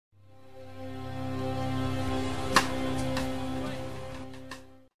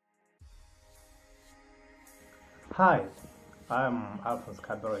Hi, I'm Alphonse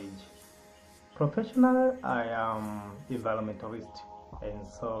Kabellerge. Professional, I am environmentalist, and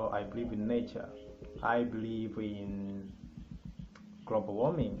so I believe in nature. I believe in global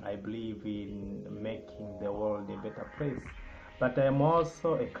warming. I believe in making the world a better place. But I am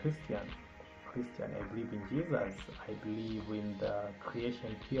also a Christian. I believe in Jesus. I believe in the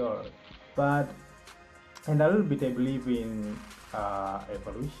creation theory. But and a little bit I believe in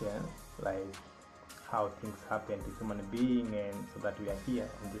evolution, like how things happen to human being and so that we are here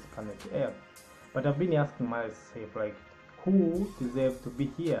on this planet Earth. But I've been asking myself, like, who deserves to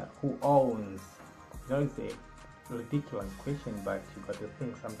be here? Who owns? It's a ridiculous question, but you got to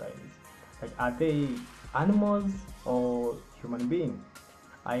think sometimes. Like, are they animals or human beings?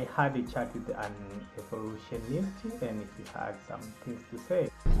 I had a chat with an evolutionist and he had some things to say.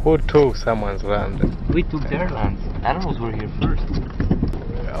 Who took someone's land? We took their land. Animals were here first.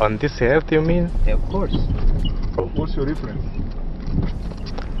 On this earth, you mean? Yeah, of course. What's your reference?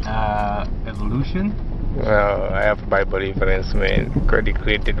 Evolution. Well, I have Bible reference, man. God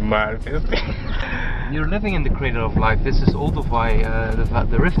created man. You're living in the cradle of life. This is all the way,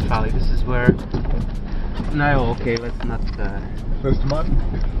 the Rift Valley. This is where... No, okay, let's not... First man?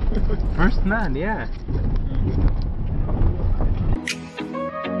 First man, yeah.